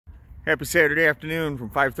Happy Saturday afternoon from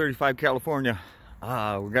 535 California. We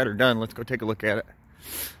got her done. Let's go take a look at it.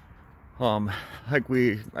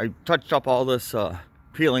 I touched up all this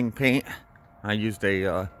peeling paint. I used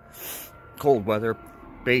a cold weather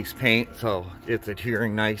base paint, so it's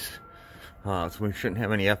adhering nice. So we shouldn't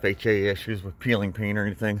have any FHA issues with peeling paint or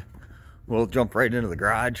anything. We'll jump right into the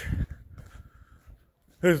garage.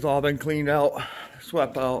 This has all been cleaned out,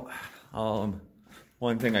 swept out.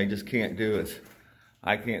 One thing I just can't do is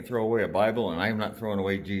I can't throw away a Bible, and I'm not throwing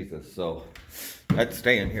away Jesus, so that's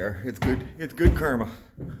staying here. It's good karma.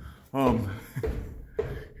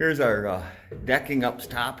 Here's our decking up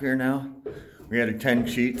top here now. We added 10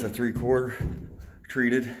 sheets of 3/4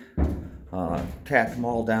 treated, tacked them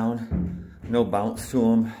all down, no bounce to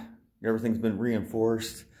them. Everything's been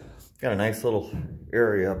reinforced. Got a nice little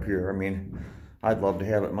area up here. I mean, I'd love to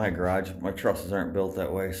have it in my garage. My trusses aren't built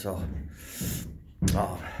that way, so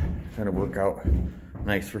gonna work out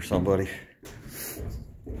nice for somebody.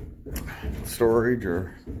 Storage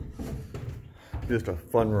or just a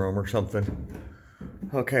fun room or something.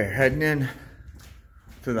 Okay, heading in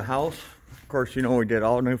to the house. Of course, you know we did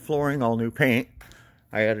all new flooring, all new paint.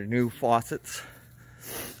 I added new faucets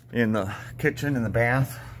in the kitchen and the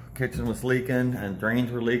bath. Kitchen was leaking and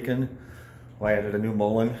drains were leaking. I added a new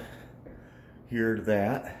mullen here to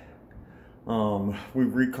that. We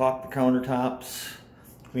recaulked the countertops,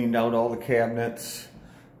 cleaned out all the cabinets,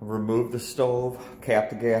 removed the stove, capped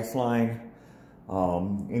the gas line,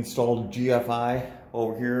 installed a GFI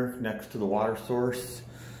over here next to the water source.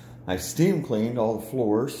 I steam cleaned all the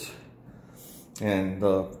floors and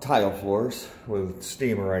the tile floors with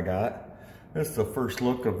steamer I got. This is the first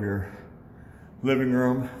look of your living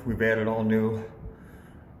room. We've added all new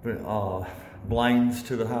blinds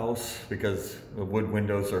to the house because the wood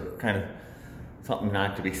windows are kind of something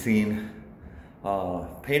not to be seen.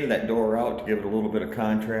 Painted that door out to give it a little bit of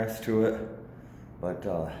contrast to it, but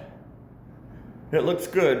it looks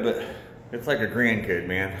good. But it's like a grandkid,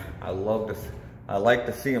 man. I like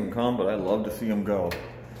to see them come, but I love to see them go.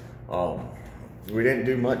 We didn't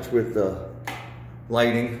do much with the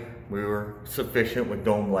lighting. We were sufficient with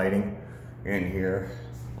dome lighting in here.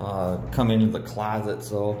 Come into the closet,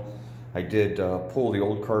 so I did pull the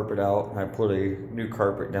old carpet out. I put a new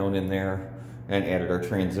carpet down in there and added our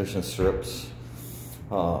transition strips.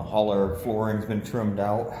 All our flooring's been trimmed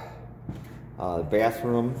out. The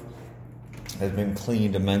bathroom has been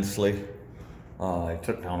cleaned immensely. I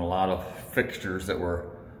took down a lot of fixtures that were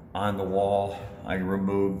on the wall. I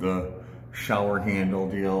removed the shower handle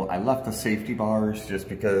deal. I left the safety bars just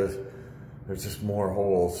because there's just more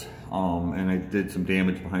holes. And I did some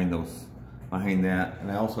damage behind that.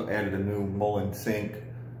 And I also added a new mullen sink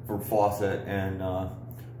for faucet and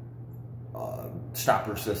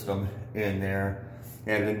stopper system in there.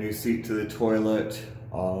 Added a new seat to the toilet,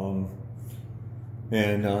 and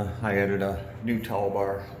I added a new towel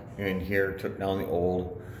bar in here, took down the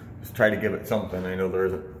old, just tried to give it something. I know there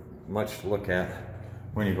isn't much to look at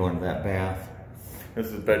when you go into that bath. This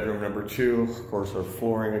is bedroom number 2, of course our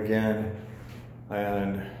flooring again,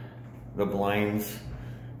 and the blinds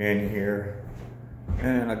in here.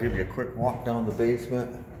 And I'll give you a quick walk down the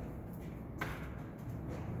basement.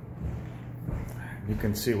 You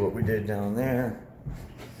can see what we did down there.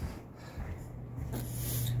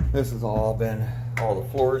 This has all the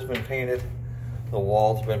floors been painted. The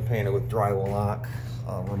walls been painted with drywall lock.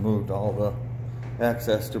 Removed all the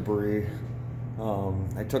excess debris.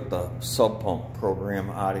 I took the sub pump program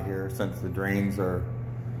out of here since the drains are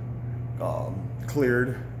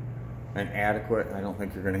cleared and adequate. I don't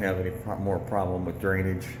think you're gonna have any more problem with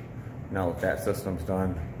drainage now that system's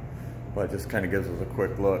done. But it just kind of gives us a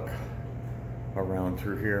quick look around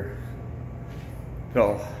through here.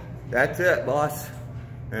 So that's it, boss.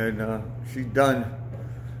 And she's done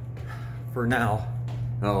for now.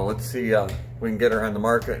 Let's see if we can get her on the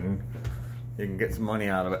market and you can get some money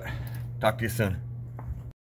out of it. Talk to you soon.